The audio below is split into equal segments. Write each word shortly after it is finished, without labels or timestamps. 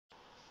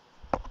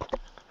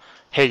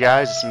Hey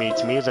guys, it's me,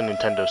 the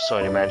Nintendo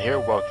Sony Man here.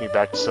 Welcome you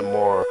back to some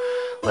more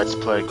Let's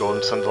Play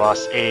Golden Sun: The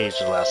Lost Age.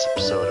 The last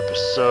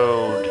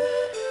episode,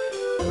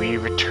 we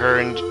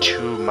returned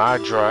to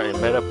Madra and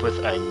met up with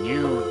a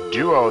new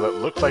duo that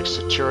looked like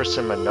Saturus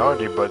and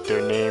Minardi, but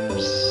their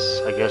names,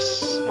 I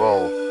guess,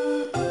 well,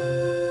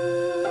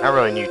 not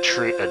really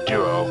a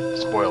duo,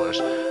 spoilers,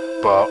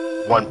 but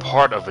one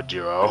part of a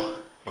duo,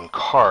 in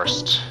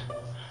Karst.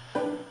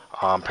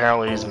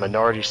 Apparently he's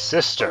Minardi's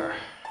sister.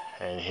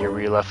 And here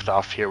we left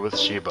off here with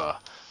Sheba.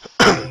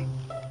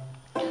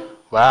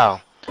 Wow,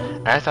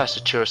 I thought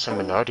Saturus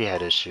and Minardi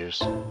had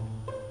issues.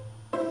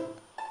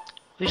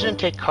 We shouldn't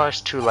take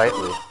Karst too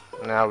lightly.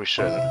 No, we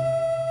shouldn't.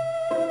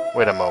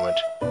 Wait a moment.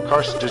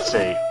 Karst did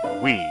say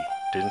we,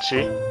 didn't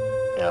she?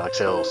 Yeah, like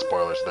say little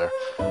spoilers there.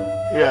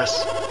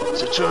 Yes,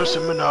 Saturus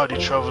and Minardi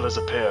traveled as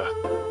a pair.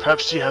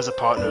 Perhaps she has a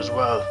partner as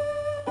well.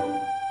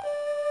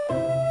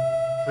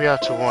 We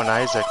ought to warn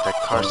Isaac that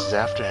Karst is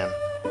after him.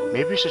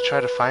 Maybe we should try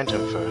to find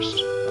him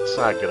first. That's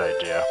not a good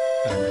idea.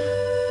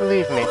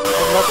 Believe me, I'd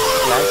love to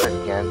see Isaac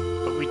again,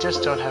 but we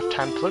just don't have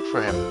time to look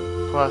for him.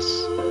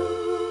 Plus...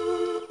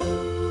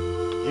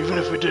 Even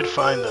if we did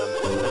find them,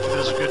 I think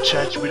there's a good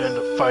chance we'd end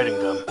up fighting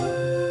them.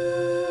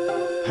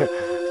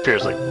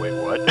 Pierre's like, wait,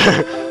 what?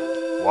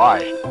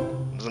 Why?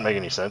 Doesn't make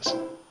any sense.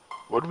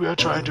 What we are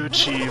trying to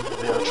achieve,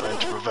 they are trying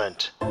to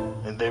prevent.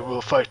 And they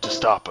will fight to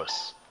stop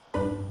us.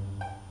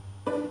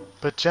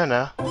 But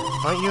Jenna,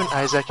 aren't you and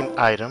Isaac an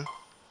item?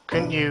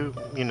 Couldn't you,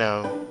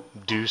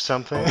 do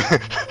something?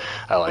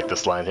 I like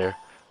this line here.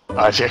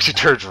 She actually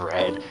turns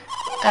red.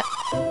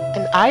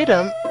 An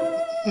item?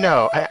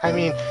 No, I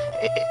mean,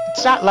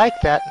 it's not like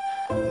that.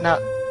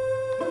 Not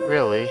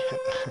really.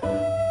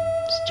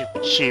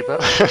 Stupid Sheba.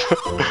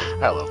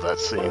 I love that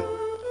scene.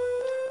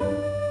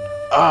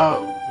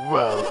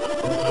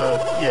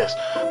 Yes.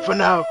 For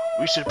now,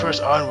 we should press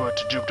onward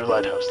to Jupiter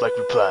Lighthouse like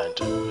we planned.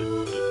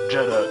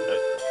 Jenna,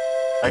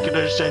 I can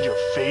understand your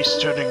face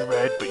turning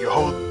red, but your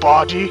whole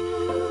body,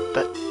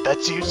 that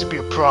seems to be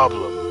a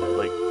problem.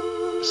 Like,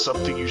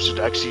 something you should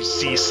actually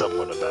see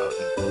someone about.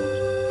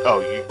 Oh,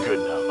 you're good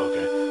now,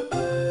 okay.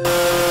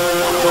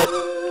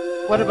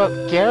 But what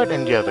about Garrett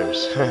and the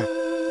others?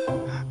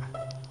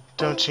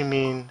 Don't you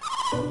mean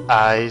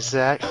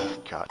Isaac?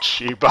 God,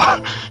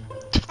 Sheba.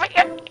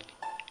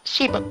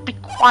 Sheba, be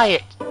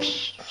quiet.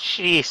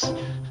 Jeez.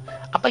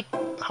 I'm like,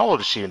 how old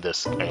is she in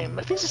this game?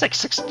 I think she's like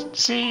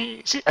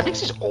 16. I think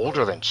she's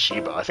older than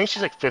Sheba. I think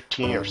she's like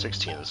 15 or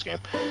 16 in this game.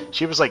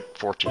 She was like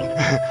 14.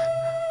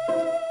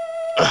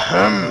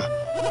 Ahem.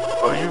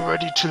 Are you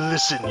ready to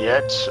listen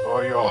yet?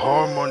 Or are your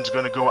hormones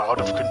gonna go out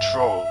of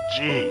control?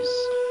 Jeez.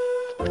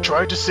 We're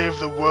trying to save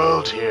the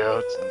world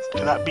here.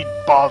 Cannot be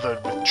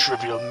bothered with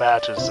trivial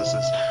matters such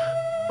as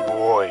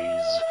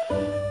boys.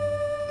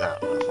 Nah.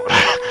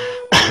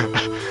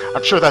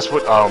 I'm sure that's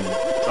what,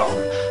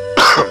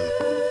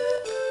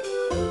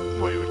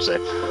 what you would say.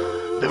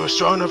 They were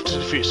strong enough to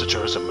defeat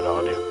Saturus and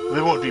Minardi.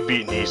 They won't be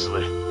beaten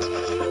easily.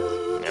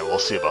 Yeah, we'll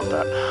see about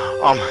that.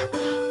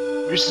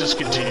 We should just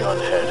continue on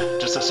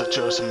ahead, just as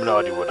Saturus and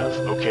Minardi would have.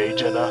 Okay,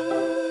 Jenna?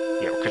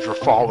 Yeah, because we're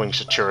following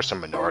Saturus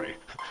and Minardi.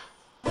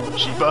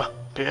 Sheba,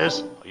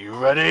 Piers, are you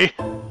ready?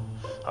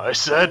 I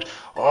said,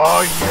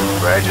 are you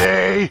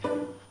ready?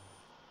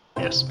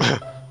 Yes.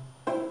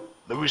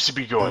 Then we should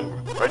be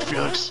going, right,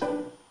 Felix?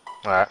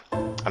 Alright.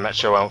 I'm not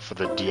sure I went for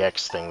the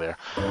DX thing there.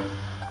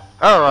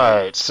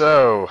 Alright,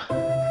 so...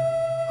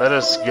 let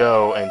us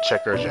go and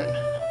check our gen.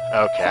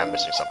 Okay, I'm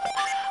missing something.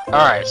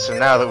 Alright, so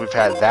now that we've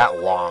had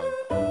that long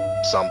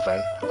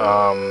something, hang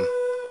on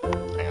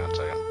a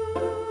second.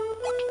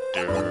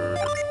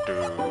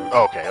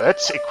 Okay,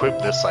 let's equip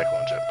this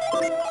cyclone chip.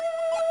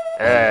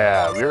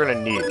 Yeah, we're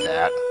gonna need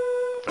that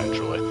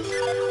eventually.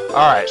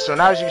 Alright, so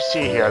now as you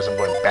see here, as I'm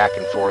going back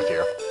and forth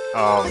here,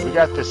 we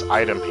got this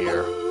item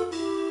here.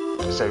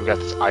 So we got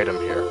this item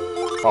here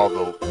called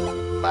the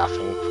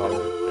laughing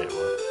fungus.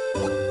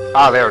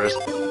 There it is.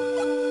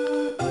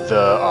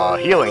 The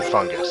healing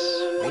fungus.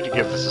 I need to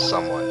give this to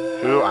someone.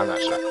 Who? I'm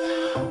not sure.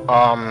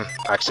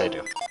 Actually I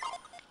do.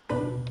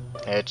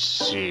 Let's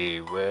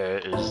see, where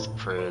is the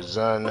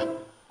prison?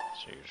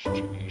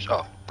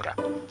 Oh, okay.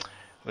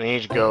 We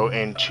need to go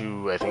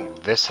into, I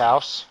think, this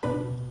house.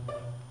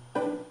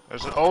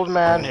 There's an old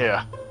man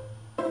here.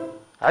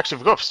 Actually,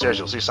 if we go upstairs,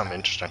 you'll see something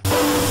interesting.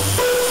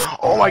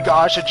 Oh my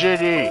gosh, a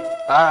genie!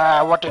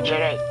 Ah, what a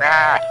genie!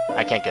 Ah!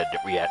 I can't get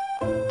it yet.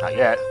 Not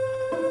yet.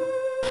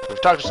 We've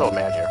talked to this old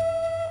man here.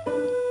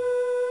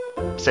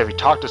 Say we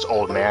talked to this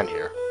old man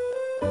here.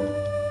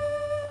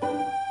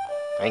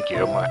 Thank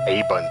you, my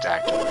A button's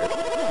acting weird.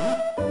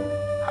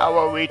 How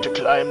are we to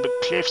climb the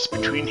cliffs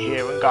between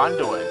here and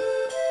Gondolin?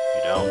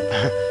 You don't.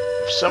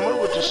 If someone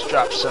would just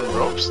drop some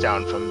ropes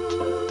down from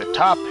the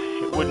top,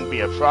 it wouldn't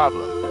be a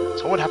problem.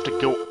 Someone would have to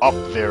go up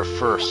there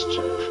first.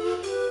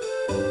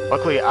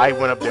 Luckily, I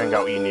went up there and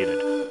got what you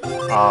needed.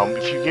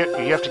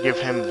 You have to give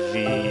him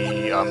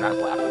the not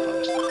laughing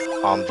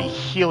fungus, the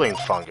healing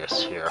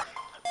fungus here, I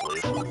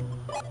believe.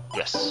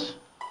 Yes.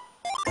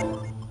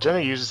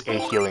 Jenna uses a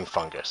healing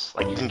fungus.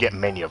 Like, you can get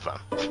many of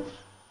them.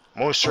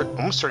 I'm almost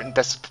certain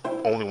that's the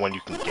only one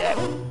you can get.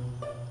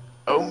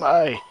 Oh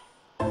my.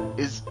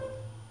 Is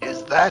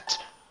that...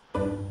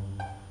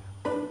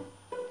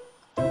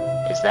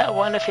 Is that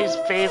one of his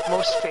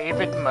most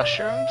favorite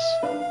mushrooms?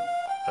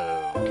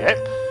 Okay.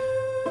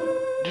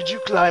 Did you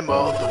climb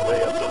all the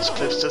way up those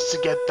cliffs just to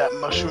get that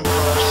mushroom for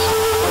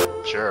us?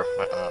 Sure,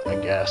 I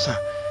guess.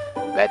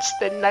 That's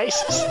the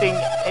nicest thing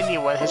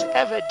anyone has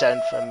ever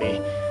done for me.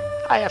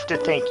 I have to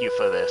thank you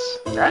for this.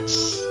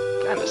 That's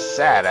kind of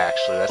sad,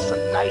 actually. That's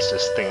the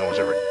nicest thing that was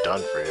ever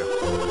done for you.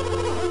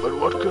 But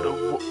what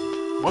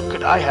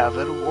could I have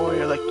that a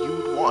warrior like you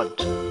would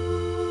want?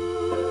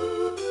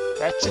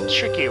 That's a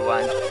tricky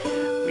one.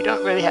 We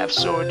don't really have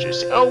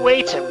soldiers. Oh,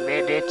 wait a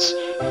minute.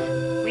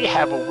 We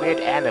have a weird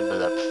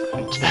animal up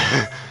front.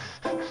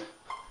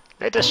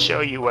 Let us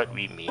show you what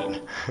we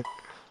mean.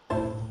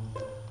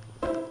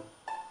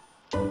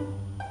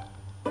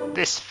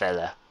 This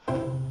fella.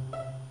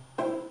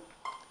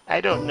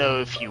 I don't know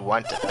if you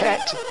want a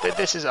pet, but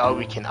this is all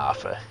we can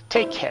offer.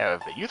 Take care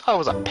of it. You thought it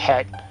was a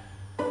pet?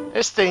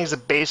 This thing's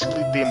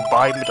basically the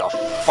embodiment of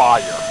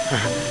fire.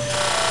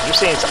 You're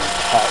saying it's a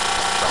pet?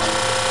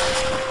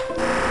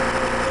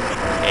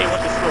 Hey,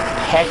 what is little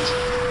pet?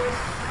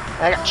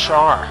 I got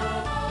Char.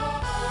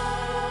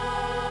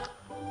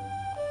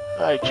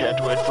 I can't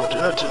wait for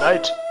dinner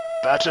tonight.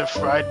 Batter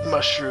fried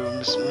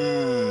mushrooms.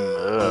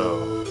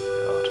 Oh,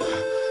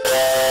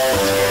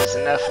 There's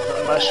enough of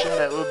a mushroom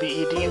that we'll be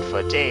eating it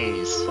for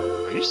days.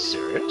 God. Are you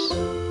serious?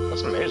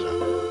 That's amazing.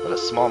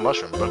 That's a small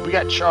mushroom. But we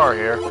got Char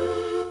here.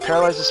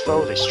 Paralyzes foe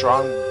with a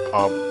strong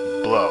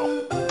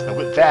blow. And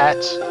with that,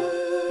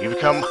 we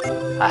become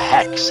a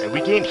Hex. And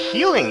we gain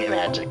healing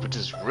magic, which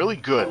is really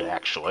good,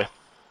 actually.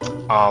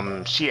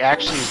 She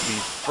actually is the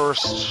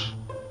first...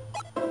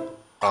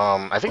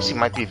 I think she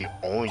might be the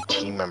only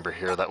team member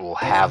here that will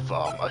have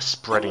a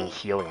spreading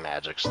healing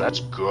magic, so that's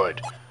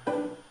good.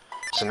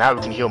 So now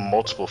we can heal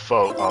multiple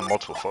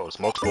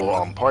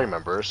party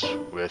members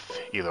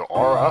with either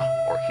aura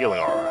or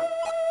healing aura.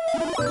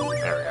 There we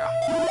go.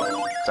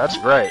 So that's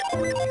great.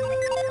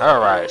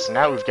 Alright, so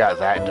now we've got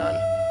that done.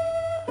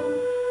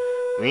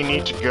 We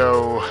need to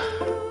go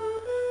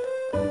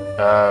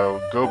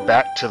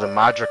back to the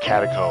Madra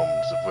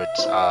Catacombs, of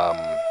which,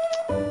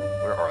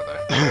 where are they?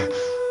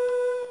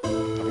 I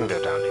think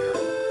they're down here.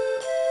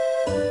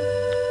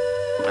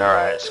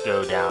 Alright, let's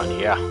go down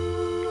here.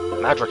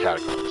 Madra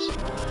Catacombs.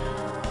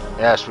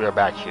 Yes, we are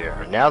back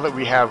here. Now that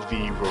we have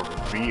the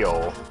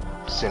reveal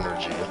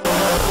synergy,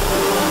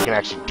 we can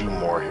actually do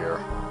more here.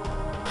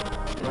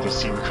 You can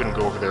see we couldn't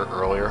go over there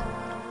earlier.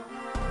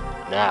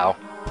 Now,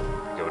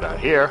 go down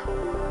here,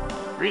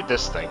 read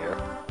this thing here.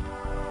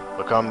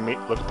 Look upon me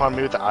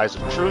with the eyes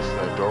of truth,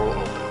 and the door will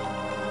open.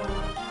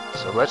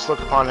 So let's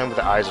look upon him with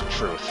the eyes of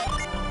truth.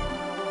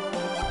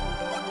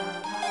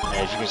 And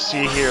as you can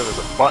see here, there's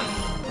a button.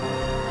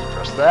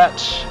 Press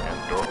that, and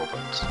the door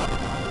opens.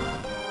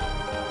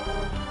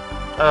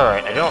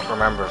 Alright, I don't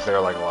remember if there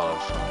are like a lot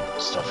of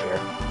stuff here.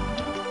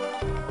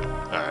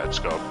 Alright, let's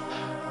go.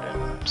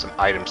 And some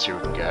items here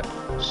we can get.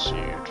 Let's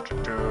see.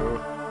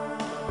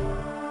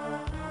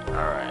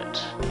 Alright.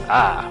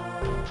 Ah!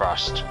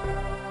 Frost.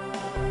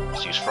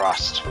 Let's use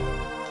Frost.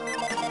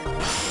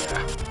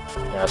 Yeah.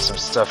 Got some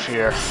stuff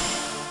here to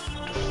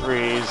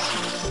freeze.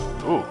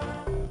 Ooh.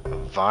 A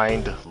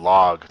vined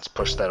log. Let's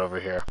push that over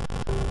here.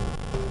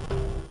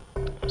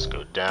 Let's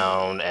go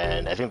down,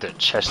 and I think the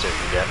chest there we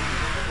can get.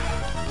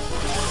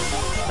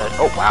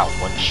 Oh wow,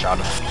 one shot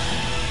of it.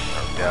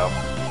 There we go.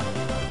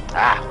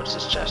 Ah, what's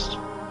this chest?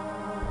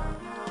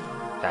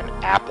 Got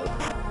an apple.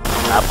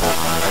 Apple.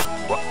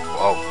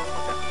 Whoa.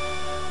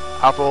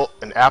 Okay.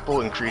 An apple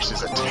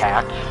increases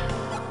attack.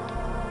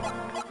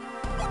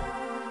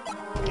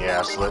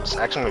 Yeah, so let's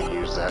actually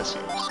use that.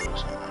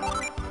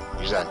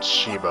 Use that in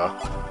Shiba.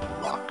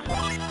 Luck.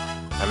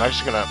 I'm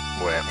actually gonna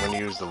wait. I'm gonna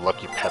use the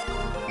lucky pep.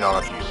 No,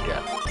 I'm not use it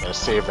yet. I'm gonna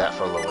save that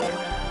for a little later.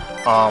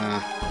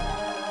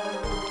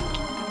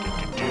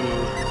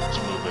 Let's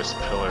move this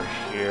pillar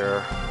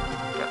here.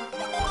 Okay.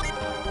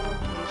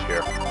 Move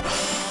here.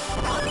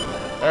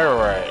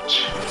 Alright.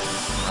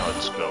 Now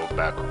let's go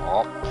back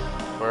up.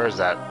 Where is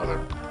that other...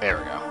 There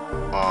we go.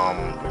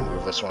 Can we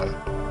move this one? No,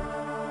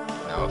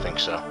 I don't think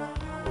so.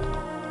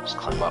 Just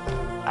climb up.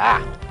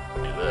 Ah!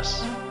 Do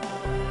this.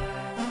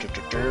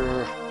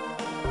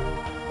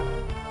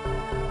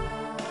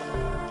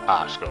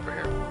 Ah, let's go over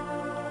here.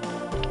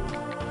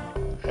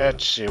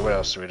 Let's see, what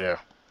else do we do?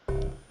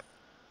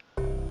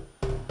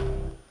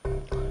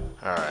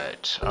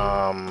 Alright,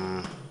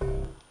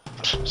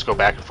 let's go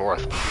back and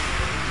forth.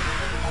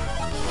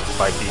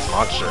 Fight these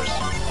monsters.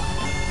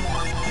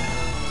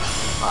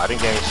 Oh, I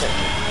didn't get any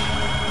synergy.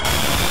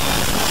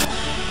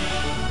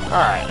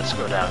 Alright, let's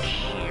go down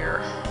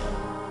here.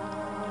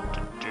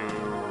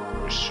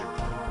 Should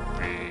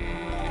be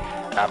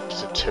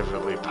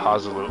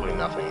absolutely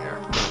nothing here.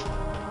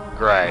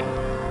 Great.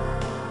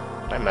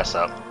 Did I mess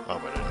up? Oh,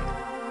 but I didn't.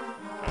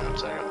 Hang on a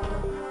second.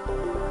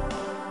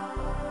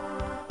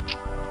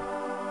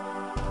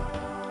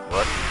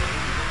 What?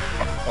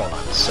 Hold on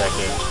a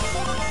second.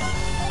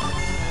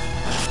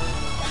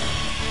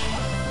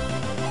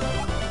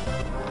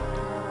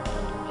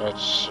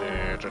 let's see.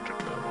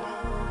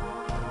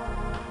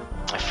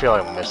 I feel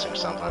like I'm missing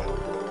something.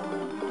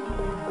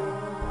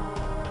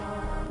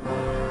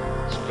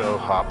 Let's go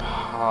hop,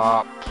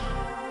 hop.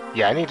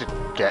 Yeah, I need to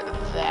get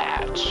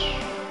that.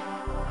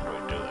 How do we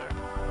do there?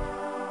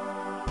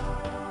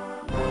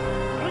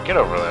 How do we get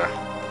over there?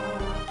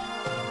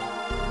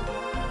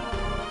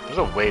 There's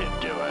a way to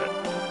do it.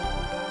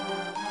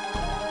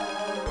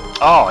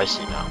 Oh, I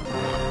see now.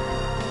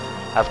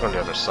 I have to go on the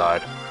other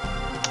side.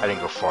 I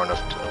didn't go far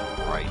enough to the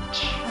right.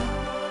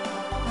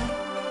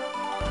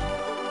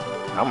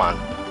 Come on.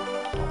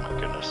 Oh my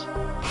goodness.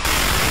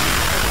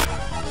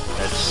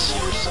 Let's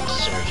see some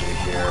synergy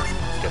here.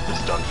 Get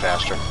this done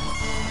faster.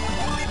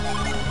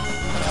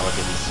 Now look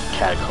at these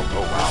catacombs.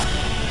 Oh wow.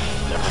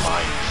 Never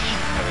mind.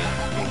 I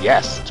mean,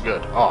 yes, it's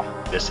good. Oh,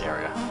 this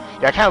area.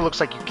 Yeah, it kind of looks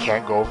like you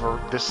can't go over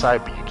this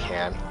side, but you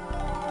can.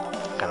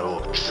 Kind of a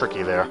little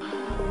tricky there.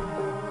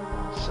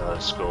 So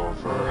let's go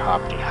over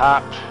hoppity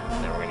hop,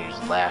 and then we're going to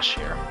use Lash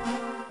here.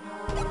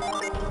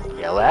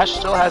 Yeah, Lash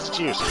still has its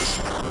uses.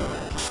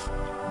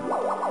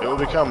 It will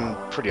become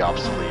pretty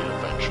obsolete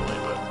eventually,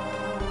 but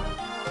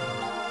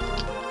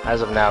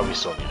as of now, we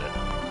still need it.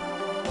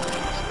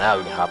 So now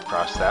we can hop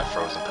across that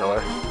frozen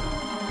pillar.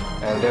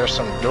 And there's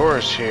some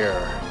doors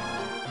here.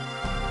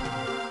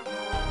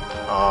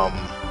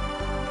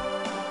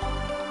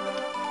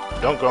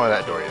 Don't go in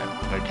that door yet.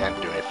 I can't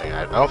do anything.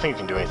 I don't think you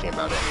can do anything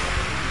about it.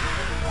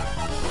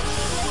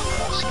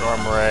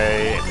 Storm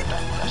Ray, and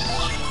Dynamite.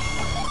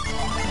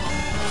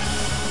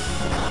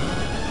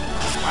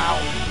 Wow.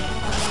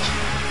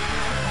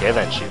 Okay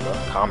then, Shiva.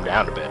 Calm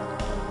down a bit.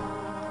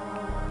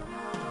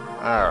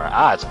 Alright.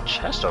 Ah, it's a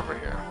chest over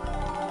here.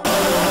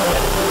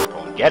 Go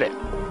and get it.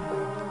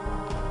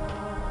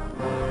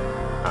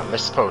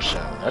 Mist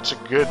Potion. That's a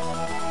good...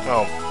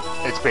 Well,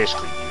 it's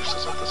basically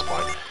useless at this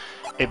point.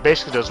 It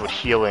basically does what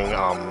healing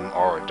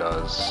aura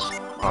does.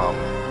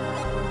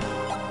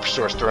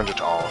 Restores 300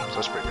 to all, so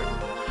that's pretty good.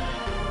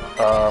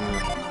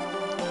 Alright,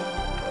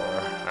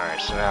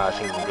 so now I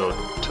think we can go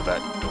to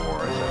that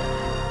door, I think.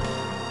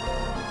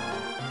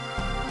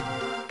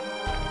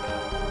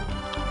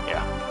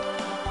 Yeah.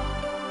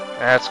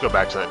 Let's go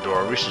back to that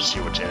door. We should see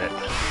what's in it.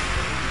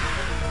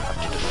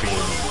 After defeating...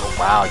 Oh,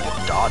 wow, you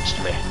dodged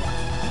me.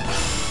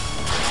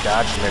 You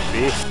dodged me,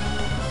 B.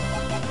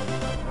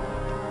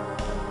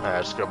 Alright,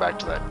 let's go back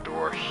to that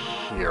door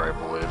here, I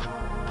believe.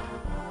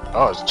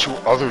 Oh, there's 2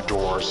 other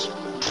doors.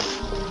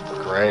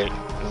 Great.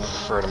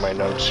 Refer to my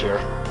notes here.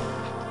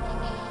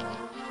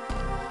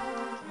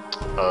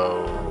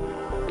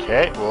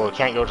 Okay, well, we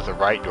can't go to the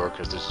right door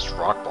because there's this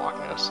rock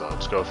blocking us, so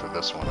let's go through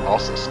this one.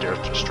 Also, stairs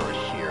destroyed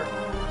here.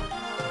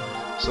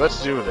 So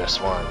let's do this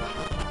one.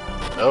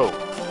 Oh.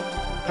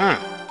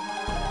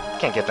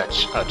 Can't get that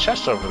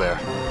chest over there.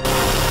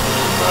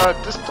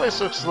 This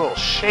place looks a little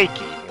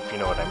shaky, if you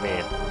know what I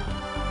mean.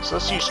 So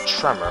let's use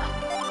Tremor.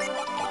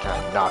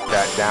 Kind of knock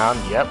that down.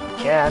 Yep, we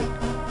can.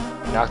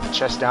 Knock the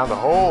chest down the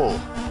hole.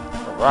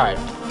 Alright.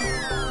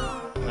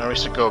 Now we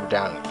should go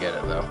down and get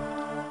it, though.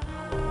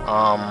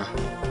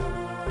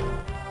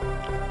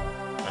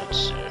 Let's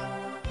see.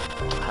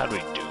 How do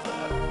we do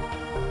that?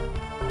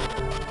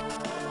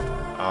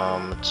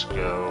 Let's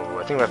go...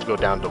 I think we have to go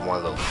down to one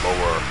of the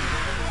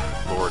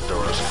lower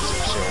doors,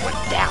 because it went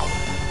down.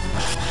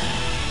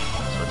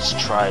 So let's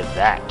try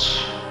that.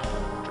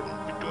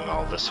 We'll be doing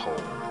all this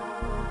whole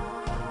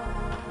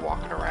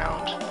walking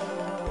around.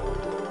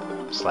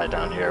 Slide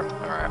down here.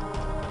 Alright.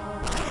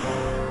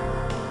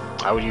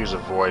 I would use a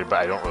void, but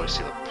I don't really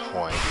see the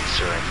point,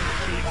 considering I can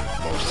defeat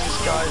most of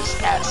these guys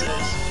as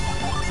is.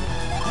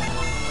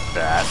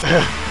 That.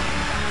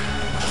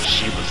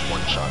 She was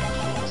one-shotting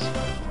fools.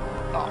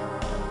 Oh.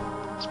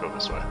 Let's go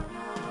this way.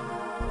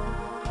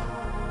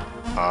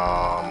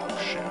 Oh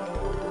shoot.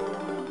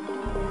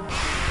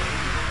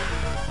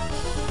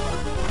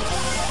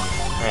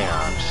 Hang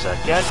on a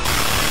second.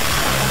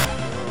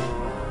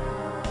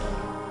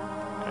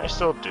 Can I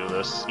still do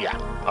this? Yeah,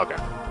 okay.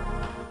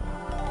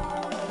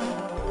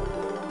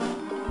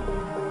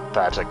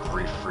 That's like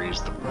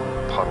refreeze the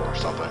puddle or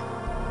something.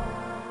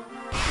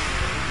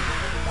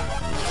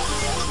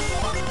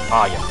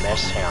 Ah, you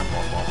missed. Hang on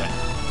one moment.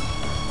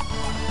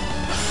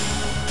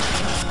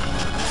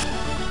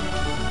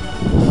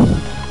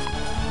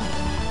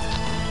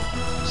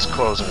 Just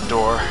closing the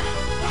door.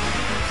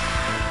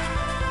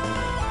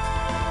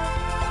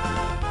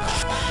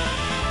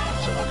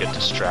 So don't get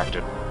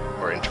distracted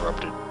or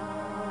interrupted.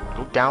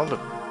 Go down the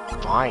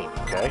vine,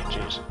 okay?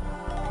 Jeez.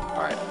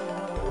 Alright.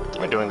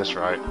 Am I doing this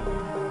right?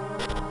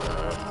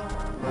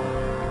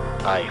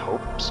 I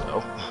hope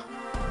so.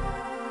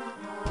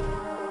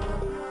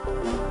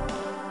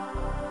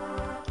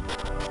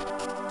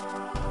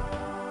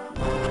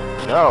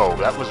 No,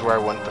 that was where I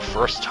went the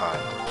first time.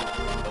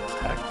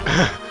 Heck.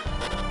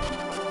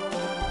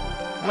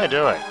 What am I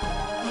doing?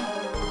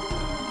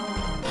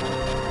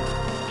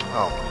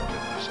 Oh my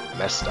goodness, I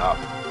messed up.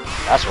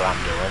 That's what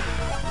I'm doing.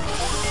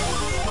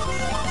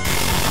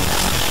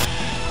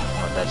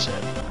 Oh, that's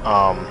it.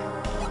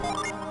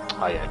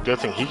 Oh yeah, good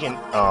thing he can,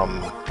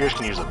 Pierce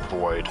can use a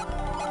void.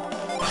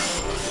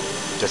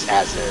 just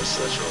as is,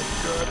 so that's really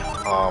good.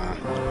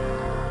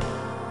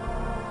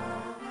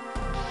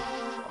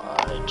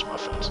 Fudge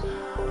muffins.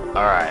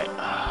 Alright.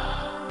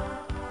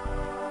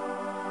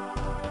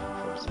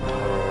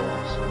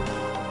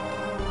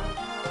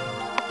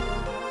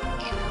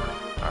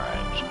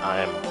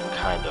 Alright,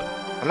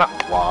 I'm not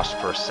lost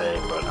per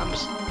se, but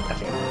I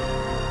think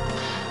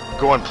I'm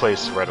going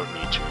places where I don't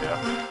need to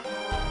yet.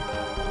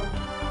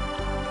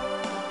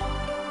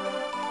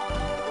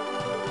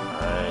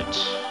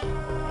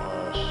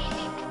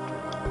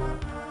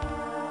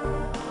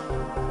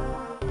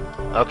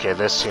 Okay,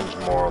 this seems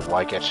more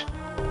like it.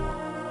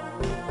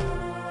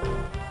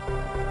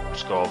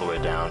 Just go all the way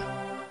down.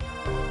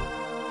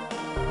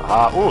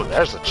 Ooh,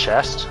 there's the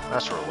chest.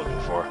 That's what we're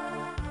looking for.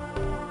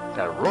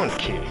 Got a ruined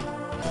key.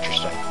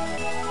 Interesting.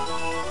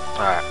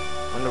 Alright,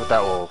 wonder what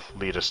that will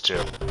lead us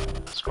to.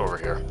 Let's go over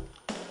here.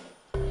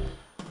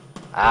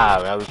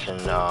 Now we can,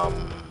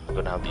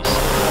 go down these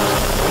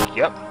stairs.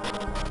 Yep.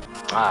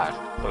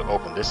 We'll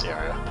open this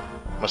area.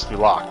 Must be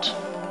locked.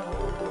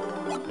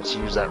 Let's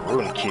use that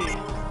ruined key.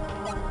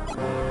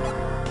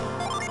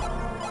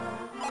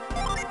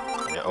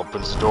 And it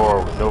opens the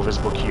door with no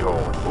visible keyhole.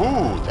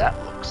 Ooh, that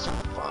looks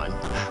fun.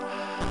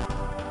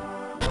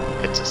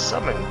 It's a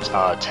summon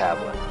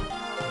tablet.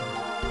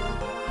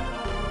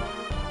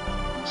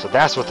 So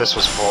that's what this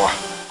was for.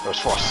 It was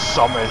for a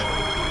summon.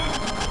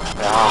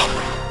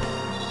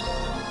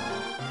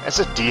 It's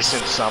a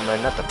decent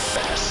summon, not the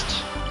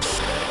best. It's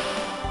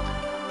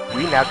okay.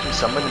 We now can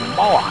summon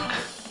Moloch.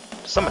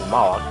 To summon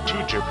Moloch,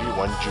 2 Jupiter,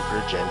 1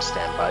 Jupiter Jinn,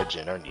 standby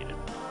Jinn are needed.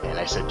 And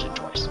I said Jinn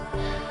twice.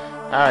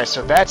 Alright,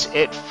 so that's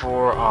it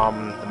for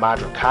the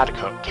Madra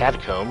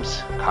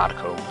Catacombs.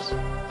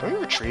 Can we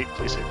retreat?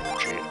 Please say we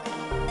retreat.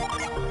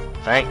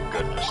 Thank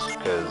goodness,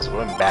 because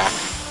going back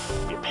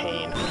would be a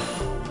pain.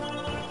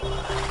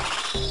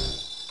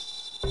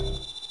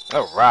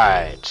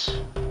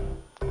 Alright.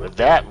 With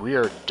that, we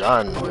are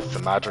done with the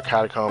Madra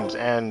Catacombs,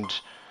 and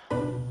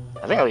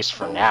I think at least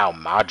for now,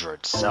 Madra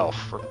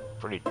itself. We're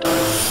pretty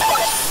done.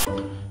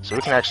 So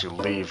we can actually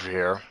leave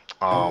here.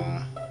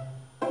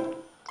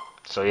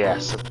 So yeah,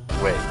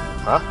 wait,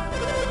 huh?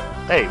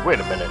 Hey, wait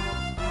a minute.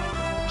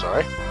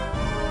 Sorry?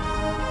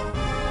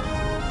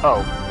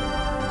 Oh.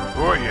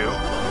 Who are you?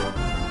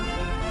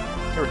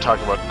 You were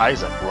talking about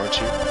Isaac, weren't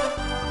you?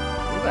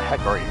 Who the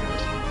heck are you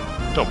guys?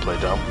 Don't play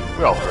dumb.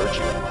 We all heard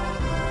you.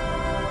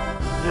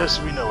 Yes,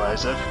 we know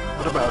Isaac.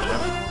 What about him?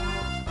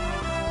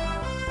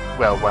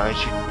 Well, why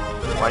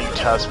don't you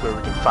tell us where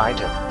we can find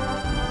him?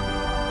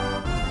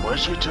 Why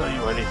should we tell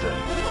you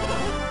anything?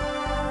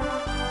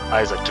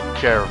 Isaac took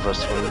care of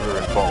us when we were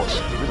in vault.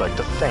 We'd like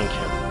to thank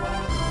him.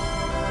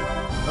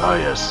 Ah,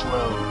 yes,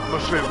 well, I'm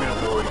afraid we don't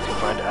know where you can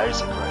find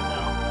Isaac right now.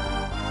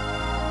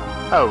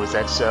 Oh, is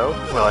that so?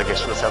 Well, I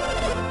guess we'll have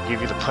to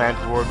give you the plant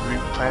reward we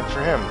planned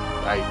for him.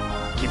 I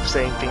keep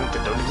saying things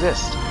that don't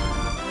exist.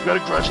 You got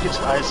a grudge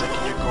against Isaac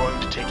and you're going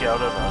to take it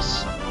out on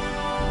us.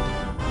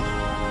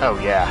 Oh,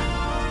 yeah.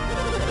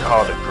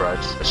 Call it a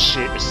grudge. A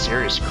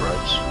serious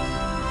grudge.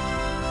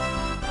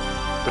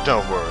 But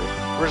don't worry.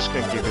 We're just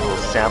going to give you a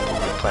little sample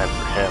we planned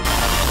for him.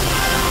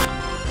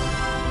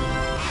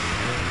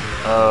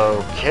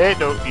 Okay,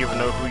 don't even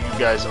know who you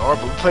guys are,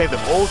 but we played the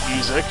old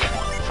music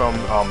from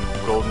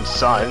Golden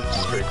Sun. This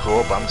is pretty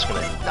cool, but I'm just going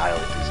to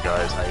annihilate these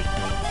guys. I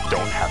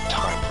don't have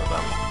time for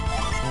them.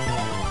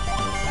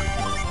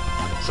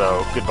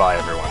 So, goodbye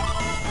everyone.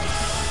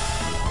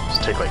 Let's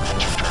take like 2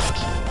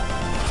 turns.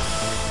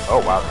 Oh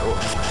wow, cool.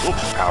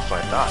 Powerful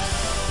and not.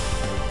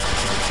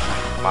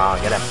 Come on,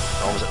 get him.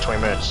 Almost at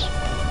 20 minutes.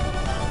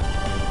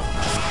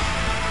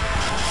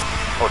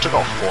 Oh, it took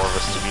all 4 of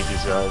us to beat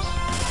these guys.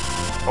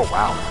 Oh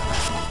wow.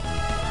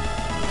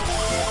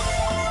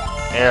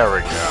 There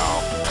we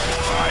go.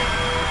 Bye.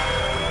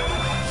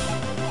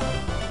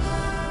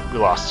 We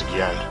lost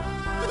again.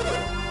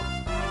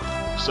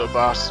 So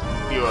boss,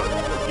 you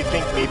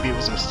think maybe it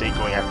was a mistake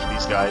going after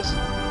these guys?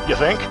 You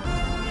think?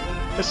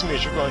 This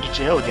means you're going to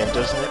jail again,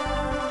 doesn't it?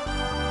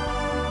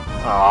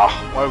 Aw,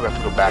 why do we have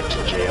to go back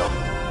to jail?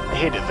 I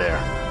hate it there.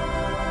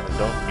 But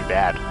don't be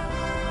bad.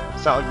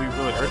 It's not like we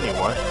really hurt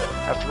anyone.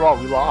 After all,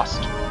 we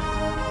lost.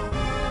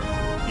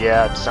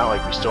 Yeah, it's not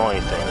like we stole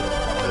anything.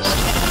 Just...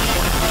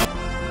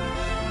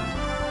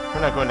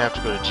 We're not going to have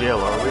to go to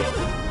jail, are we?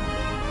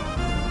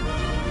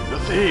 The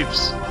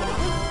thieves!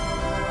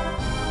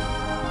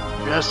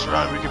 If we asked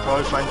around, we could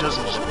probably find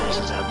dozens of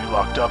reasons to have you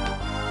locked up.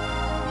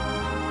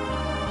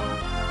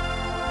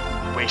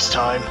 Waste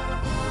time.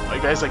 Are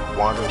you guys like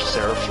wandering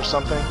seraphs or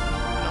something?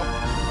 No.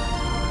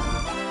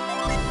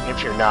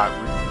 If you're not,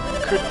 we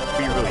could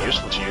be really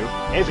useful to you.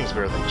 Anything's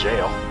better than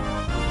jail.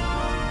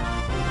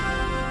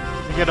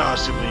 We can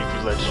honestly believe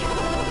we let you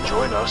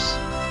join us.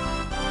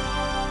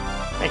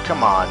 Hey,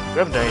 come on. We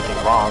haven't done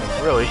anything wrong.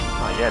 Really.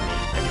 Not yet,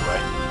 anyway.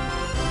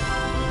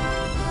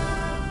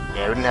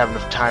 Yeah, we didn't have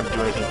enough time to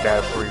do anything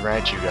bad before we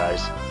ran at you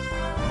guys.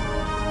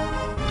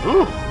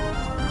 Ooh!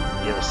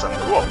 Give us something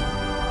cool.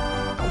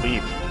 I'll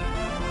leave.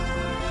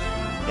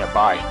 Yeah,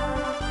 bye.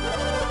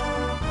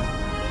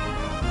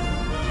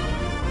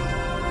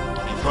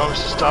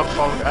 promise to stop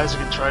following Isaac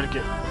and trying to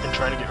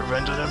get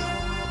revenge on him.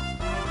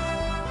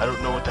 I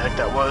don't know what the heck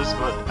that was,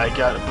 but I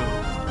got a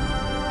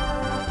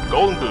boot.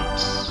 Golden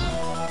boots.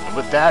 And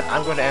with that,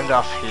 I'm going to end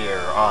off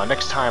here.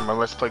 Next time on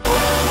Let's Play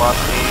Golden Lost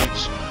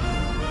Age,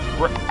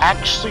 we're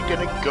actually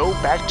going to go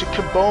back to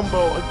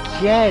Kabombo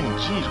again.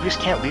 Jeez, we just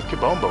can't leave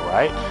Kabombo,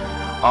 right?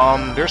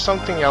 There's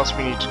something else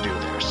we need to do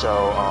there.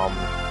 So,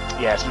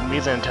 yeah, it's been me,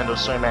 the Nintendo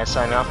Soy Man,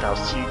 signing off, and I'll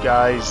see you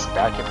guys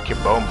back at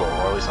Kabombo,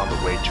 or at least on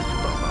the way to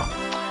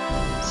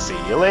Kabombo. See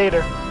you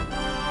later.